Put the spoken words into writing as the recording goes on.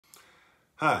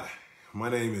Hi, my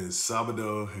name is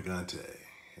Sabado Gigante,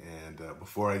 and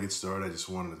before I get started, I just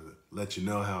wanted to let you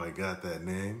know how I got that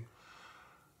name.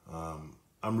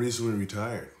 I'm recently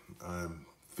retired. I'm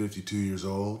 52 years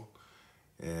old,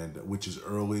 and which is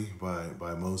early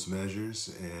by most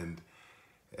measures. And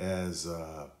as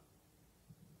uh,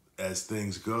 as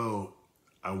things go,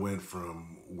 I went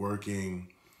from working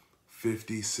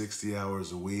 50, 60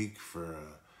 hours a week for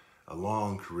a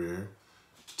long career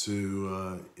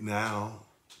to now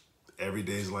every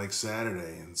day's like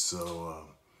Saturday,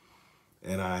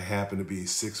 and I happen to be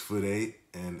 6'8"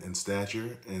 in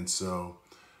stature, and so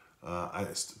I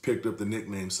picked up the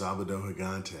nickname Sabado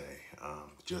Gigante,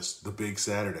 just the Big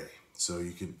Saturday. So you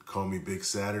can call me Big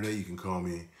Saturday, you can call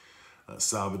me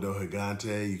Sabado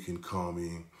Gigante, you can call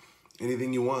me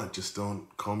anything you want. Just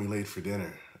don't call me late for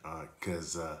dinner,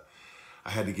 because I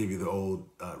had to give you the old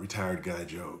retired guy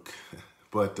joke.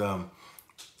 But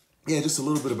yeah, just a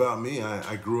little bit about me.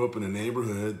 I grew up in a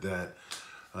neighborhood that,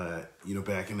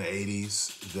 back in the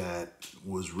 80s, that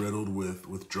was riddled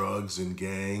with drugs and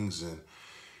gangs. And,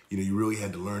 you really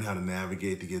had to learn how to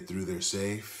navigate to get through there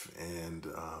safe. And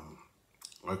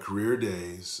my career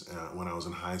days when I was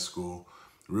in high school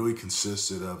really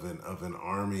consisted of an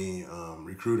Army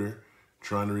recruiter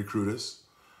trying to recruit us,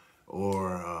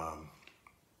 or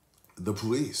the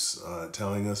police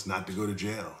telling us not to go to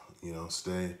jail,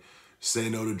 say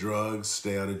no to drugs,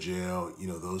 stay out of jail,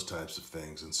 those types of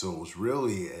things. And so it was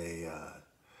really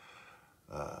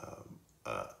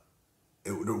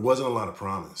there wasn't a lot of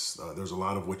promise. There's a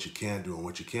lot of what you can't do and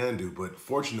what you can do. But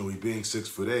fortunately, being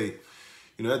 6'8",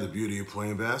 I had the beauty of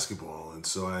playing basketball. And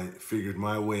so I figured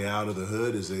my way out of the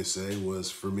hood, as they say, was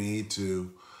for me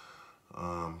to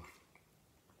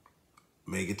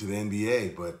make it to the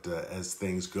NBA. But as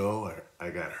things go,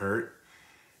 I got hurt,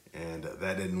 and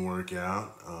that didn't work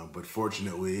out. But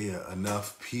fortunately,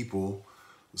 enough people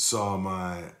saw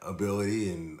my ability,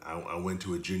 and I went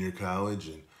to a junior college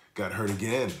and got hurt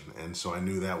again. And so I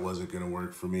knew that wasn't going to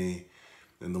work for me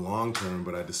in the long term,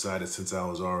 but I decided, since I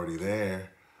was already there,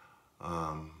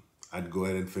 I'd go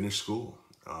ahead and finish school.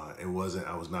 I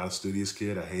was not a studious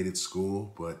kid. I hated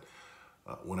school, but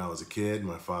when I was a kid,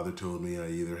 my father told me I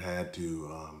either had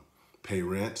to pay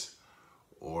rent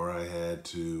or I had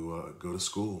to go to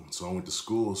school. So I went to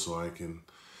school so I can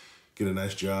get a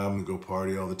nice job and go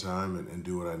party all the time and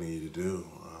do what I needed to do.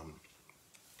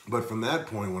 But from that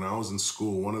point, when I was in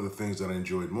school, one of the things that I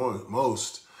enjoyed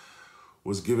most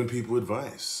was giving people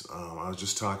advice. I was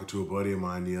just talking to a buddy of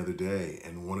mine the other day,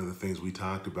 and one of the things we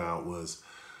talked about was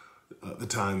the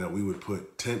time that we would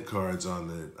put tent cards on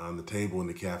the table in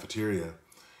the cafeteria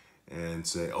and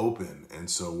say open. And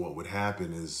so what would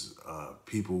happen is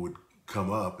people would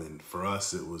come up, and for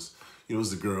us it was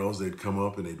the girls. They'd come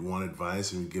up and they'd want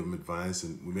advice, and we'd give them advice,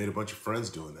 and we made a bunch of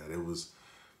friends doing that. It was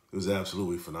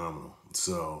absolutely phenomenal.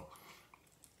 So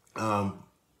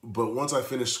but once I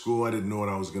finished school, I didn't know what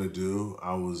I was going to do.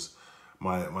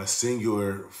 My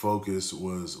singular focus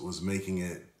was making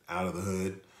it out of the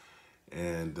hood,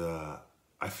 and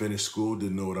I finished school,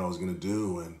 didn't know what I was going to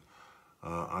do. And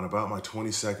on about my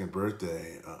 22nd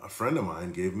birthday, a friend of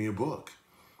mine gave me a book.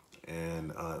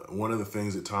 And one of the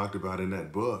things it talked about in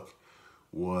that book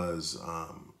was,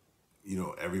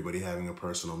 everybody having a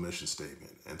personal mission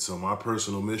statement. And so my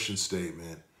personal mission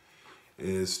statement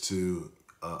is to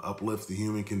uplift the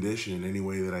human condition in any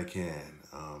way that I can.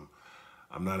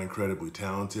 I'm not incredibly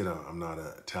talented. I'm not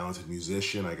a talented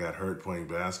musician. I got hurt playing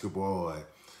basketball. I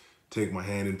take my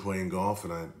hand in playing golf,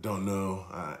 and I don't know,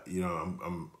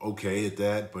 I'm okay at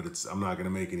that, but I'm not going to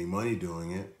make any money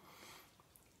doing it.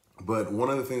 But one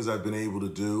of the things I've been able to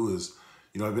do is,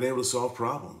 I've been able to solve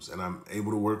problems, and I'm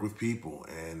able to work with people,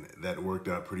 and that worked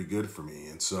out pretty good for me.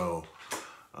 And so,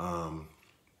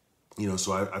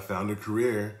 so I found a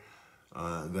career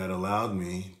that allowed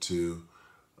me to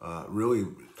really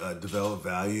develop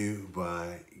value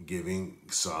by giving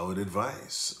solid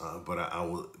advice. But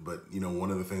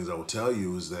one of the things I will tell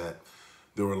you is that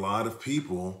there were a lot of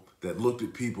people that looked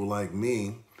at people like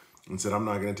me and said, "I'm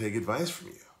not going to take advice from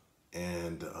you."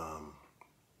 And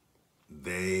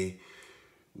they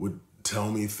would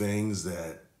tell me things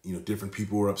that, different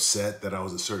people were upset that I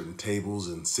was at certain tables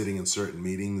and sitting in certain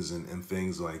meetings and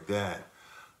things like that,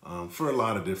 for a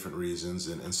lot of different reasons.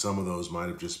 And some of those might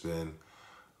have just been,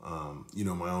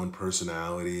 my own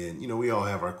personality. And, we all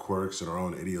have our quirks and our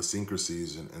own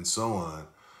idiosyncrasies and so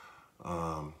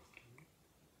on.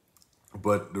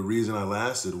 But the reason I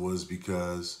lasted was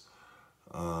because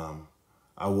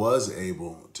I was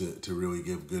able to really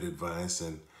give good advice.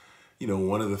 And,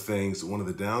 one of the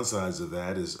downsides of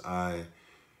that is I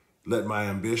let my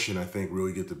ambition, I think,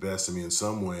 really get the best of me in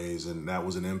some ways, and that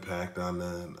was an impact on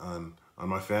on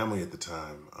my family at the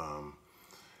time.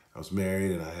 I was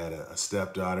married, and I had a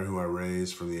stepdaughter who I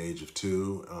raised from the age of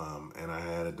 2, and I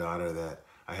had a daughter that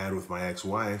I had with my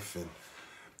ex-wife, and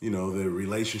the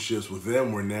relationships with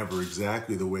them were never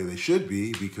exactly the way they should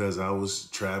be because I was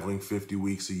traveling 50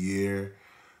 weeks a year,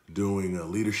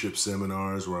 doing leadership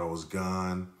seminars where I was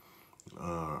gone.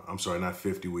 I'm sorry, not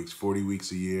 50 weeks, 40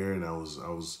 weeks a year, and I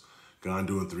was gone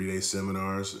doing 3-day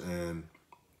seminars, and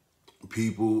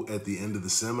people at the end of the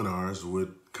seminars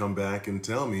would come back and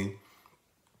tell me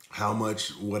how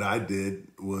much what I did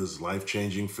was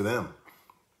life-changing for them.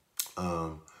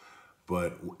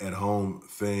 But at home,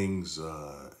 things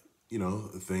were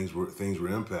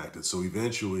impacted. So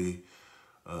eventually,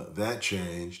 that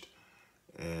changed,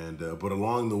 and but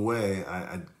along the way,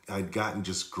 I'd gotten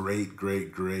just great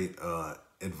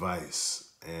advice,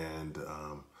 and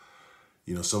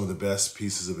some of the best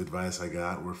pieces of advice I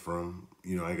got were from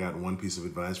I got one piece of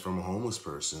advice from a homeless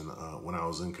person when I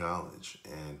was in college,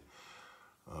 and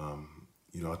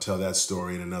I'll tell that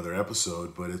story in another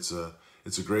episode, but it's a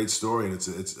great story, and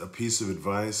it's a piece of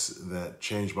advice that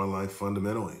changed my life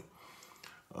fundamentally.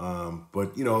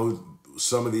 But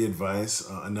some of the advice,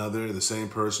 the same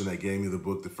person that gave me the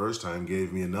book the first time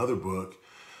gave me another book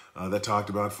that talked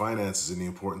about finances and the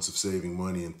importance of saving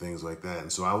money and things like that.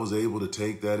 And so I was able to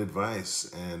take that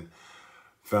advice and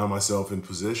found myself in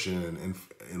position,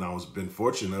 and I was been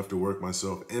fortunate enough to work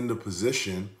myself in the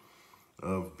position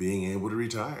of being able to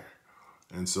retire.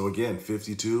 And so again,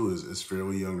 52 is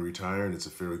fairly young to retire, and it's a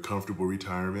fairly comfortable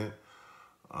retirement.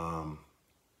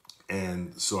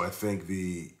 And so I think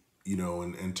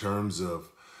in terms of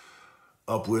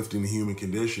uplifting the human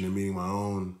condition and meeting my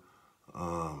own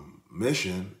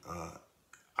mission,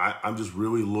 I'm just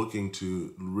really looking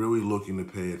to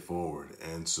pay it forward.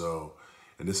 And so,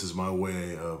 and this is my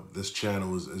way of, this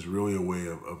channel is really a way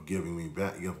of giving me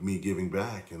back, of me giving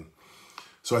back. And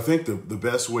so I think the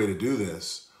best way to do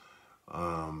this,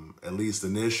 at least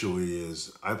initially,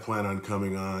 is I plan on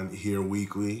coming on here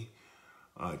weekly,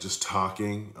 just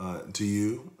talking to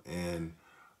you and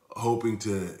hoping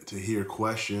to hear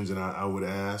questions. And I would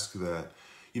ask that,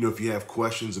 if you have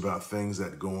questions about things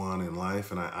that go on in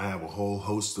life, and I have a whole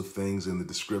host of things in the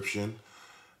description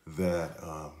that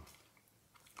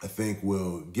I think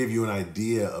will give you an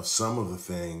idea of some of the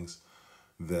things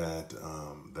that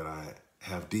I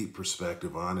have deep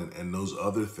perspective on, and those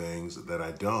other things that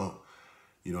I don't.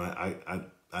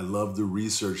 I love to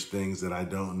research things that I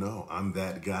don't know. I'm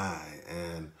that guy.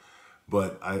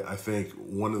 But I think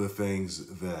one of the things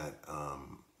that,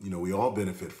 we all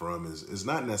benefit from is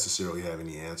not necessarily having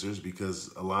the answers,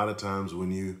 because a lot of times when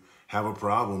you have a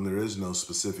problem, there is no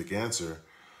specific answer.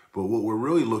 But what we're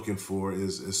really looking for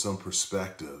is some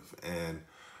perspective. And,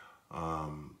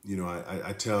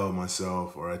 I tell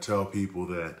myself, or I tell people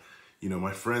that,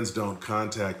 my friends don't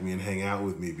contact me and hang out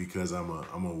with me because I'm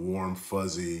a warm,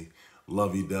 fuzzy,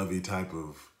 lovey-dovey type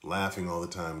of laughing all the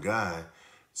time guy.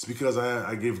 It's because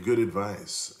I give good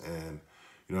advice, and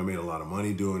I made a lot of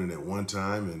money doing it at one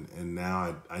time, and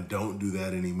now I don't do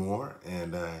that anymore.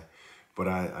 But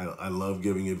I love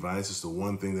giving advice. It's the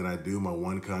one thing that I do, my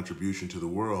one contribution to the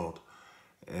world.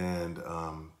 And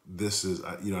this is,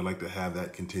 I'd like to have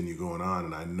that continue going on.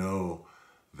 And I know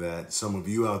that some of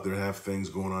you out there have things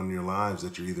going on in your lives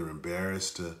that you're either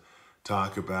embarrassed to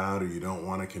talk about, or you don't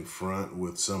want to confront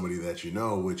with somebody that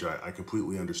which I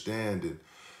completely understand. And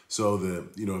so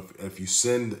if you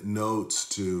send notes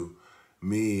to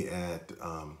me at,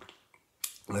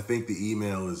 I think the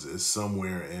email is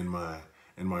somewhere in my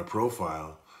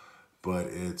profile, but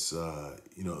it's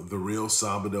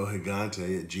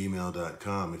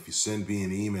therealsabadohigante@gmail.com. If you send me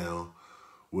an email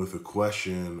with a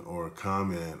question or a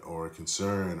comment or a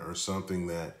concern or something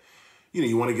that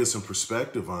you want to get some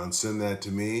perspective on, send that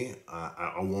to me.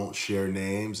 I won't share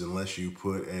names unless you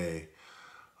put a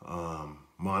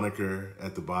moniker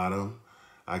at the bottom.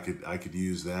 I could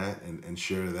use that and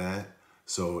share that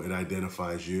so it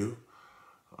identifies you.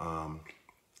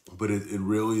 But it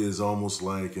really is almost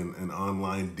like an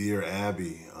online Dear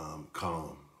Abby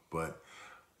column, but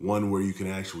one where you can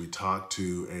actually talk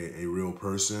to a real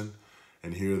person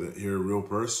and hear a real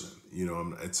person.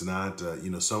 It's not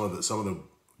some of the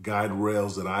guide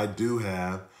rails that I do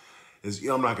have is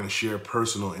I'm not going to share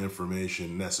personal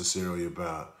information necessarily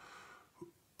about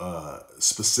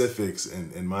specifics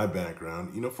in my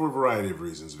background, for a variety of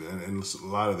reasons, and a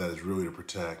lot of that is really to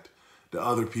protect the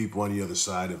other people on the other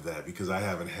side of that, because I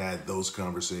haven't had those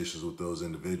conversations with those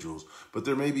individuals. But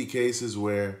there may be cases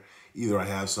where either I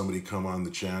have somebody come on the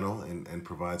channel and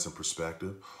provide some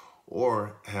perspective,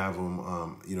 or have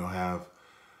them,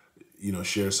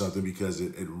 share something because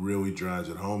it really drives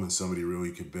it home and somebody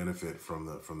really could benefit from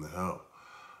the help.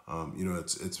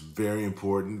 It's very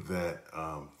important that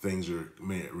things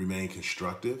remain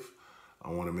constructive. I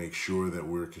want to make sure that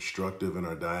we're constructive in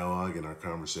our dialogue and our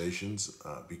conversations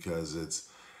because it's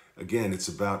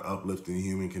about uplifting the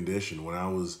human condition. When I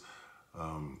was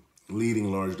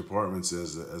leading large departments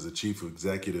as a chief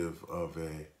executive of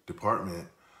a department,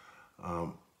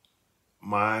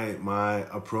 my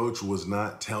approach was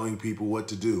not telling people what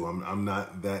to do. I'm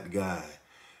not that guy.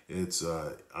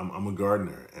 I'm a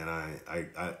gardener, and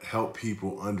I help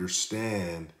people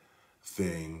understand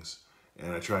things,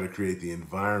 and I try to create the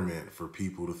environment for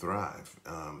people to thrive.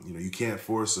 You can't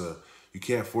force a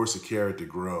carrot to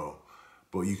grow,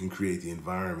 but you can create the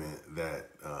environment that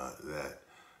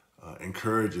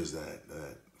encourages that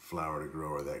flower to grow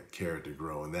or that carrot to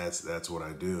grow, and that's what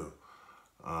I do.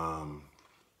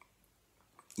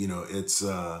 It's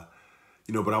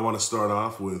but I want to start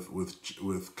off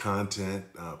with content,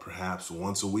 perhaps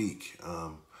once a week.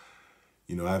 I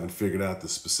haven't figured out the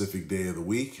specific day of the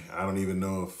week. I don't even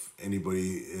know if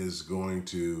anybody is going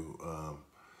to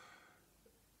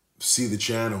see the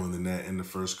channel in the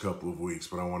first couple of weeks.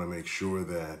 But I want to make sure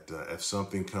that if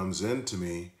something comes into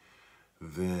me,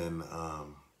 then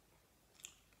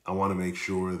I want to make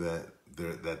sure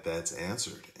that that's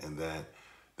answered and that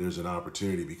there's an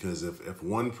opportunity. Because if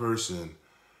one person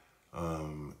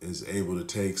is able to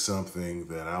take something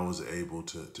that I was able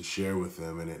to share with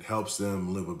them and it helps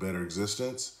them live a better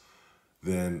existence,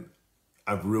 then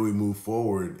I've really moved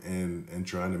forward and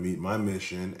trying to meet my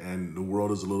mission, and the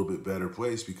world is a little bit better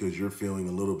place because you're feeling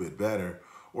a little bit better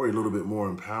or a little bit more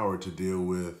empowered to deal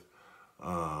with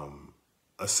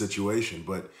a situation.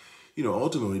 But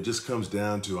ultimately it just comes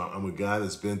down to I'm a guy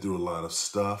that's been through a lot of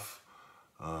stuff,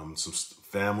 some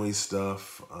family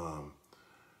stuff,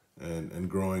 and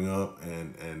growing up,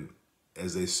 and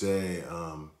as they say,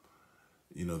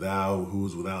 thou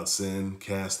who's without sin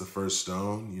cast the first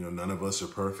stone. None of us are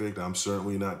perfect. I'm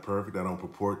certainly not perfect. I don't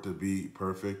purport to be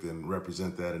perfect and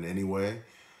represent that in any way.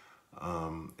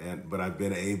 But I've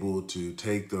been able to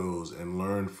take those and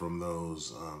learn from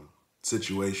those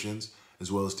situations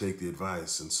as well as take the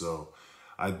advice. And so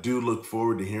I do look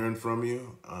forward to hearing from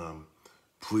you.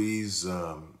 Please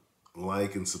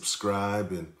like and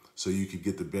subscribe, and so you could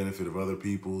get the benefit of other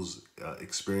people's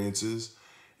experiences.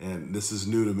 And this is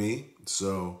new to me,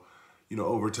 so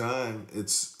over time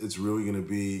it's really going to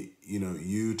be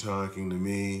you talking to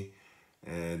me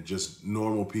and just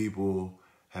normal people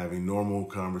having normal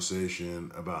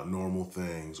conversation about normal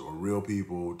things, or real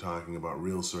people talking about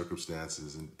real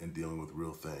circumstances and dealing with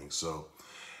real things. So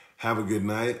have a good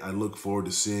night. I look forward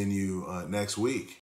to seeing you next week.